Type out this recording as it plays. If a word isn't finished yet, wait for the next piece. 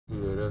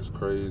That's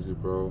crazy,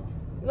 bro.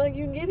 Like,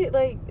 you get it?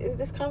 Like,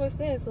 it's common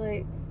sense.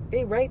 Like,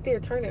 they right there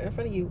turning in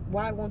front of you.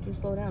 Why won't you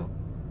slow down?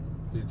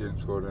 He didn't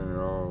slow down at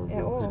all, bro.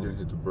 At all. He didn't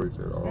hit the brakes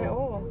at all. At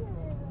all.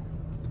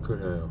 He could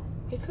have.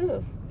 He could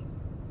have.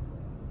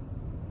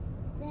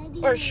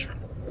 Daddy. Or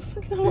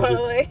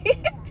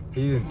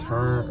He didn't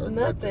turn.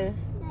 Nothing.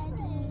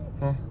 Daddy.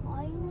 Huh?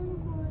 Are you gonna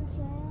go to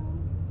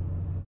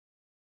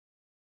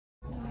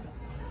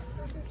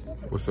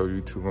jail? What's up,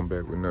 YouTube? I'm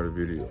back with another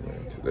video,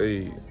 man.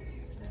 Today,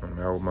 I'm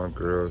out with my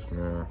girls,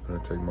 man. I'm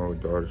finna take my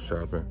old daughter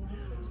shopping.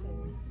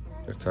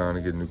 It's time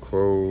to get new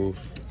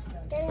clothes.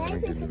 Time to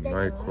get new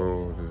night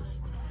clothes.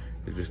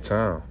 It's just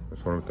time.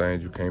 It's one of the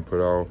things you can't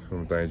put off.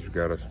 One of the things you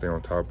gotta stay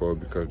on top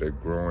of because they're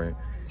growing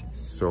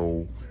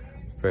so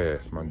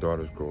fast. My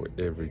daughters grow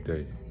every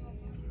day.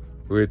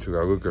 Wait till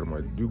I look at them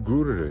like, you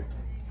grew today.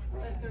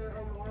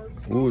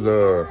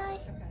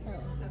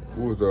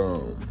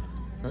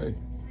 Hey.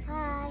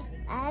 Hi,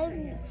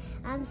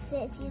 I'm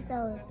 6 years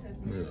old.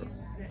 Yeah.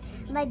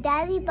 My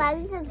daddy bought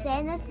me some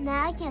sandals.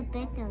 Now I can't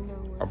fit them no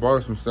more. I bought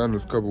her some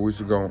sandals a couple weeks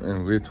ago,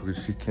 and literally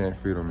she can't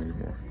fit them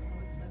anymore.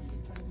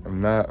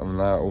 I'm not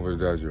over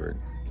exaggerating.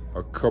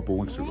 A couple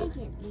weeks ago.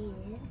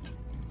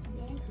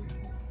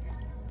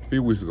 A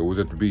few weeks ago, we was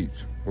at the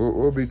beach.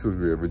 What beach was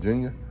we at?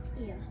 Virginia?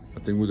 Yeah. I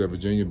think we was at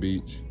Virginia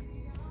Beach.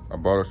 I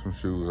bought her some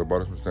shoes. I bought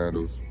her some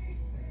sandals.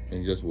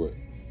 And guess what?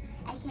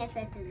 I can't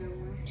fit them no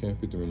more. Can't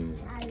fit them anymore.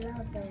 I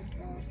love those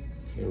though.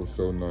 They were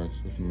so nice.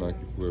 With some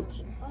Nike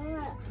flips.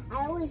 Oh,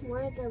 I always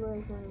wanted the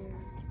little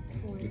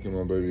one. Look at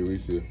my baby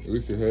Alicia.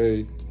 Alicia,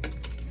 hey.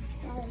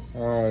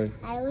 Hi.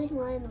 I always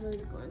wanted the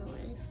little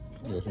one.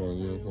 That's one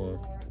unicorn.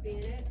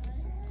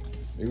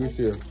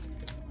 Alicia.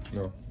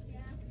 No.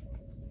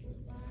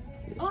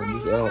 Oh,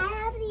 Send this I out.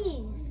 have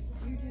these.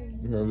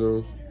 You have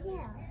those?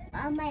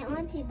 Yeah. My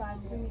auntie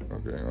bought them.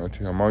 Okay,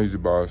 auntie. My mom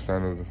usually buys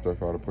sandals and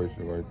stuff out of places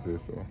like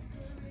this, so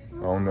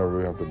I don't never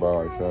really have to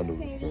buy like sandals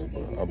and stuff.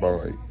 But I buy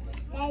like,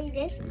 Daddy,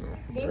 this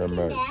Air can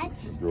Max, match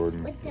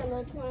Jordans, with the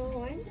little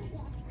horn.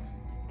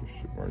 this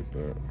shit like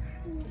that.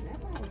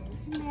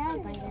 Somebody else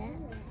buy that.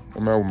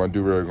 I'm out with my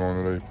do-rag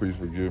on today. Please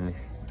forgive me.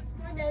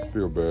 I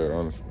feel bad,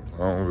 honestly. I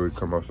don't really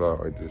come outside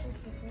like this.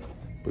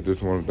 But this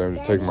is one of the things,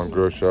 just take my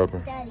girl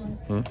shopping. Daddy,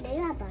 maybe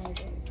I'll buy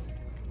this.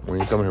 We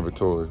ain't coming here for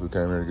toys. We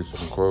came here to get you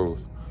some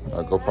clothes.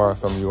 Go find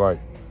something you like.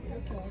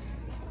 Okay.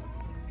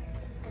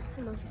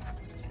 Come on.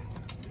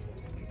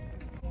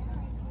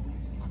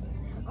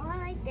 Oh, I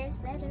like this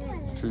better.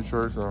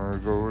 T-shirts, I'm gonna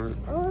go with it.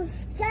 Oh,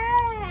 skirt!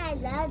 I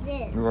love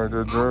this. You like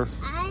that dress?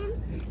 I'm a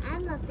fan of her.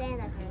 I'm a fan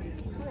of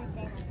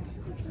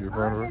her. You a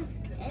fan of her?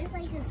 It's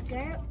like a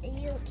skirt that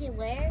you can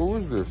wear. Who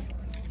is this?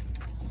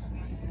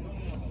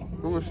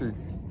 Who is she?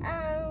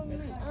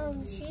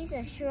 She's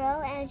a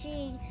shrill and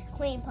she's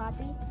Queen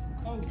Poppy.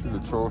 She's a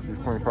troll. She's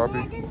Queen Poppy.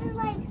 Yeah, this is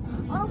like,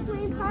 oh,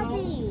 Queen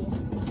Poppy.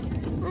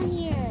 On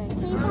here,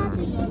 Queen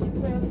Poppy.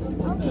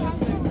 Okay.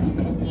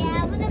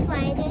 Yeah, I'm gonna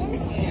buy this.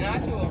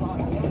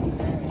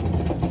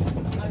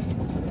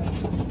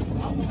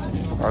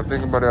 I'll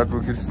think about it after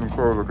we get you some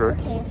clothes, okay?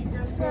 Okay,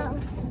 so,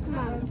 come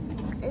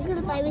on. It's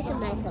gonna buy me some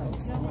night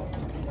clothes.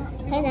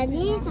 Because I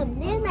need some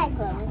new night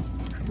clothes.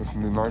 Get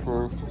some new night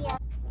clothes? Yeah.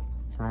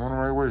 Turn them on the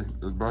right way.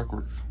 It's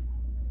backwards.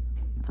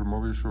 Put them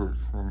over your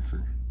shorts. Let me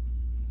see.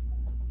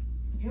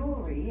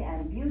 Jewelry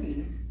and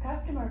beauty,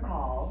 customer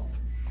call,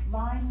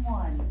 line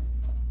 1.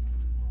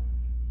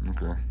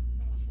 Okay.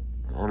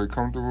 Are they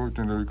comfortable? You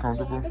think they're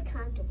comfortable? Yeah, they're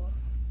comfortable.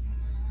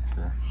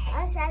 Okay.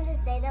 I was trying to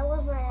say that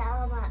was my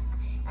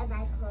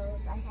night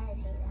clothes. I was trying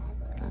to say that,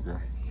 but Okay.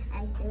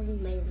 I really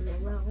made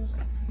it wrong.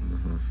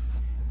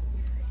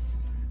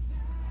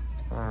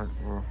 Alright,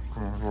 well,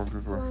 come on, let's walk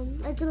this way.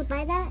 Are you gonna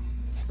buy that?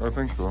 I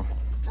think so.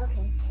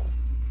 Okay.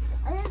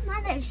 I just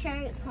want their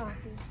shirt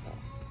copy.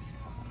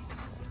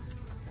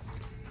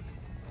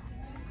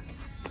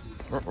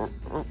 Oh.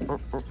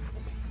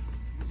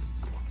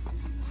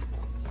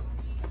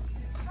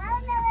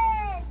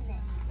 Watermelon!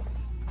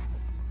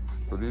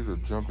 So these are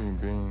jumping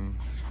beans.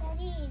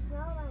 Daddy,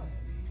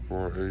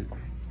 watermelon. 4-8.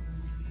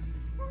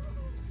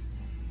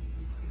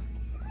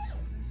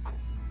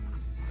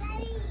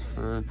 Daddy! 6.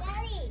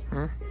 Daddy!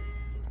 Hmm?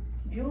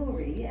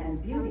 Jewelry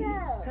and beauty,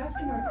 no.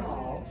 customer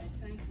call,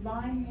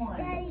 line 1.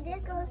 Daddy, this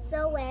goes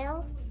so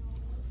well.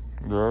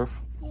 Yes?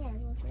 Yeah, it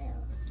goes well.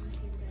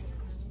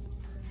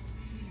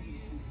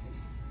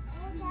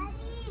 Oh,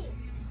 Daddy!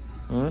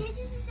 Hmm? This is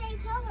the same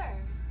color.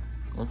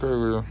 Okay,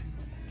 Leah.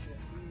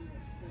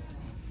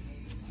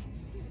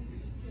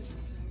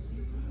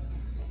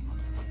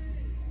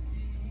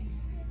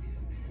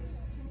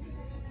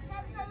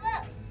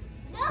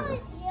 No,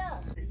 it's you.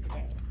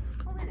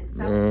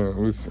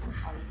 Man, listen.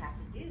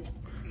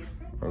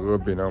 I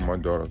love being out with my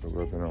daughters. I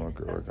love being out with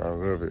my girls. I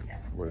love it.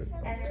 But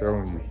I'm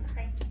telling you,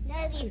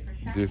 Daddy.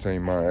 this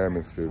ain't my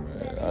atmosphere,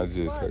 man. I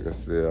just, like I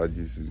said, I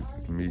used to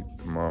just meet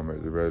the mom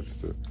at the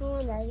register. Come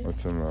on, Daddy.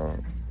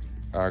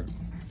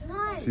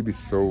 She be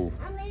so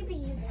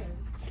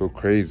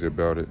crazy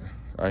about it.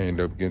 I end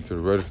up getting to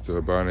the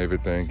register, buying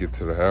everything, get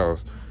to the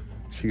house.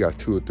 She got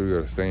 2 or 3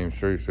 of the same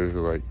shirts. So it's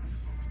like,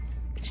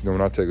 You know,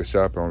 when I take a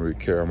shopping, I don't really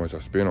care how much I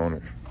spend on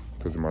it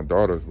because of my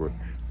daughters, but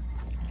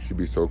she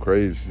be so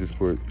crazy. She just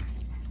put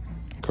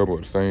a couple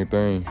of the same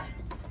things,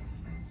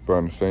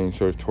 buying the same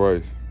shirts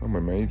twice. I'm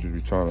like, man, you just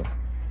be trying to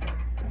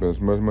spend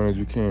as much money as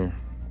you can.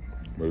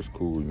 But it's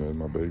cool, you know,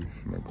 my babies,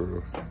 my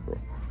girls. So,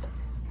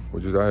 we're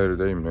just out here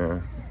today,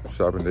 man.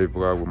 Shopping day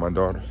vlog with my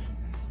daughters.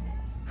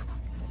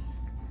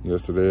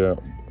 Yesterday, I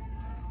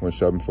went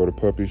shopping for the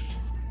puppies.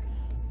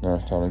 Now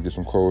it's time to get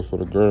some clothes for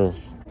the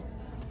girls.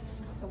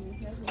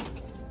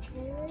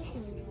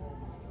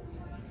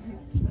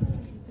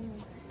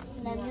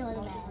 Let me hold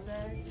the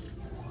bag.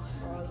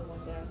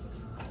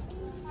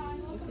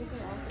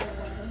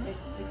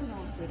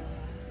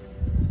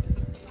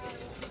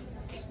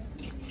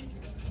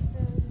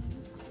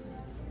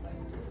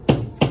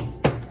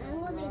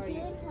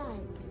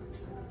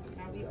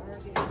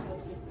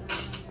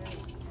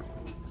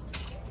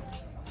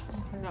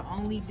 The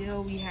only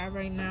deal we have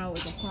right now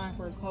is applying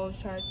for a clothes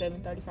charge,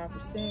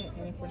 735%,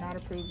 and if we're not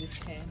approved, it's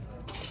 10.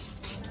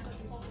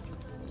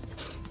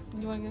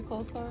 You want to get a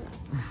clothes card?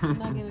 I'm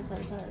not getting a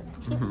credit card.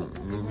 If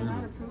we're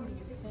not approved,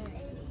 it's 10.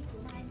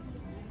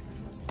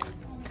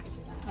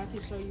 I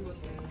can show you what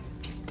the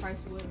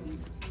price would be.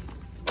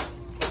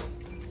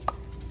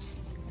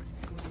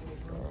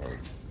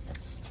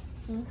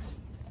 Because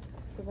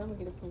I'm going to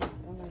get approved.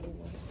 I'm not getting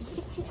one.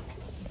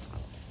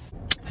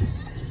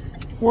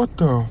 What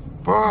the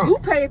fuck? You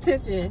pay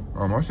attention.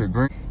 I said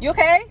green. You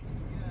okay?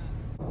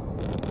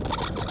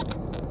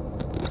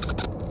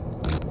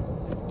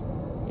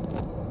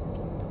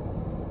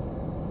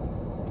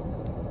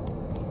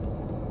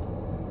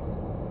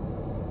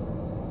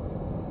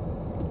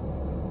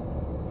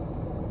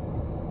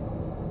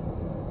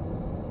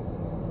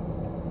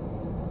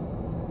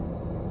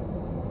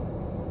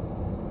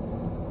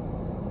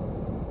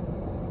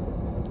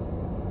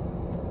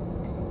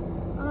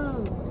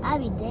 I'll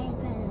be dead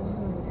by the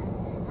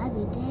I'll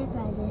be dead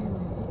by the have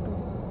my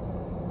seatbelt on.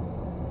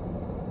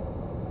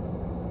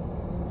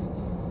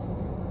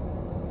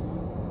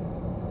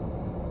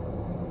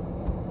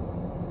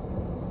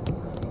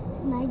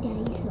 My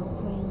daddy's so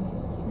crazy.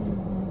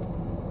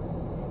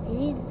 He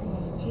needs to pay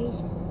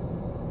attention.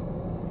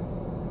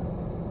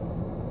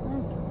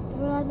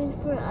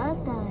 For us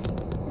died.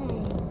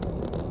 Hey.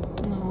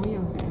 No, we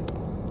okay.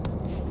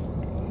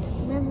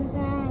 Remember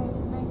that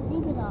my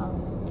seatbelt off.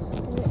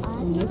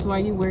 That's why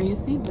you wear your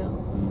seatbelt.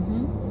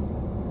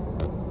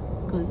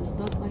 Because it's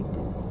stuff like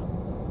this.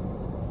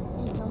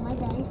 It's all my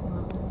daddy's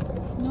fault.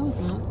 No, it's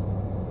not.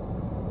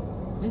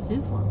 It's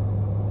his fault.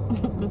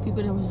 The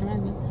people that was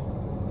driving.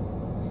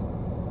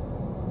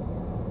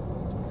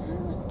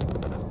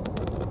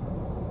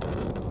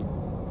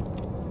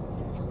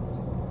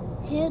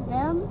 Hear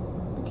them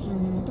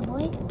with the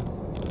boy?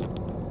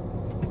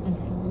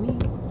 Me.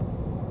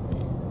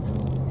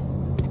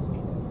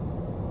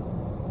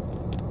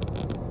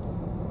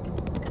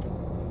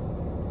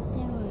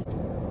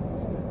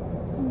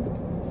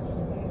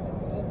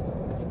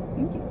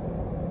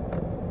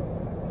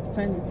 It's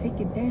time to take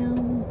it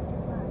down.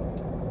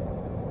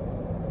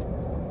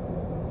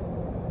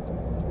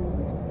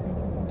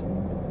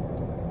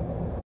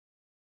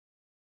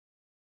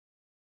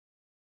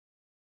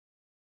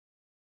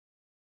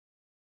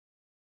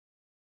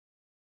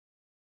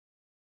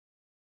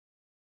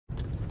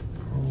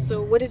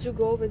 So what did you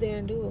go over there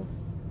and do?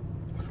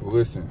 So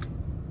listen,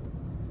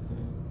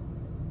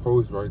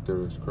 police right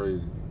there is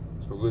crazy.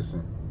 So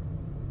listen,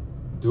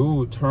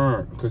 dude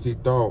turned because he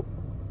thought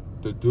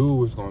the dude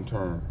was gonna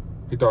turn.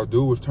 He thought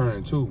dude was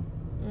turning too.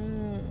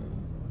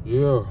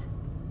 Yeah.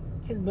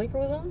 His blinker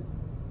was on?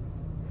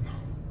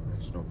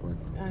 There's no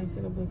blinker. I ain't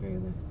seen no blinker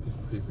either.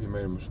 He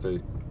made a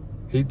mistake.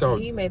 He thought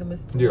He made a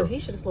mistake. Yeah. He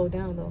should have slowed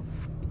down though.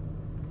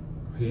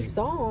 You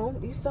saw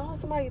him. You saw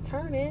somebody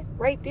turning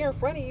right there in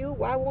front of you.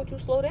 Why won't you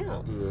slow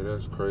down? Yeah,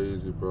 that's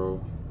crazy, bro.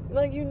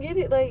 Like, you get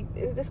it. Like,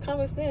 it's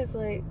common sense.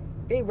 Like,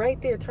 they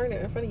right there turning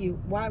in front of you.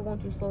 Why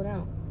won't you slow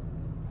down?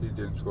 He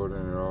didn't slow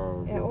down at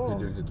all, bro. At all.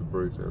 He didn't hit the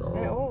brakes at all.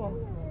 At all.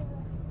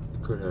 He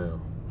could have.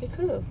 He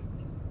could have.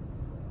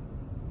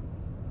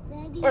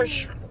 Daddy. Or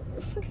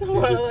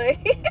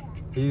like,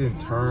 He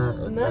didn't turn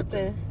or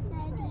nothing.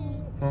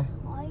 Daddy. Huh?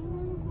 Are you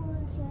gonna go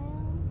to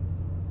jail?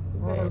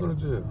 Why did I go to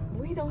jail?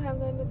 We don't have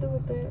nothing to do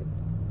with that.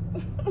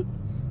 Are they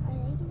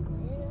gonna go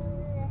to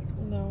jail?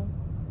 No.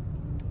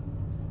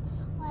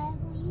 Why are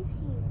police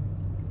here?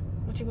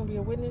 What, you gonna be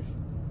a witness?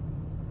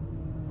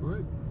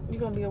 What? You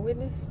gonna be a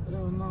witness?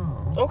 Hell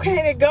no. Okay,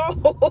 then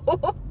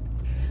go.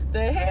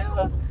 The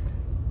hell?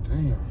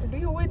 Damn.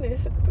 Be a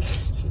witness.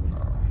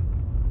 Nah.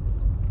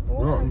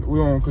 Why? We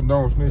don't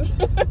condone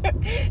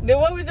snitching. Then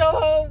what was your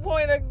whole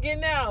point of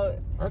getting out?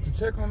 I have to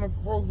check on the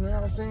folks,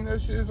 man. I seen that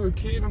shit. There's a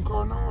kid in the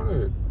car and all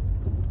that.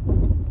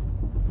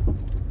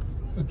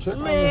 Check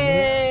on them,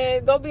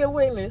 Man, go be a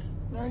witness.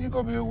 man. You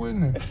go be a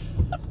witness.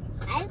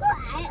 I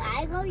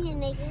go be a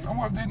nigga. I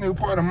want this nigga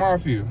part of the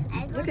mafia.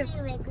 I go Look be at- a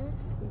nigga.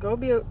 Go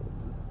be a...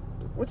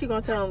 What you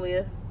gonna tell them,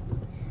 Leah?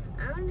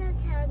 I'm gonna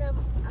tell them,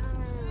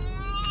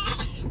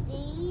 do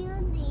you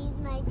need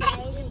my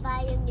daddy to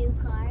buy a new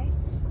car?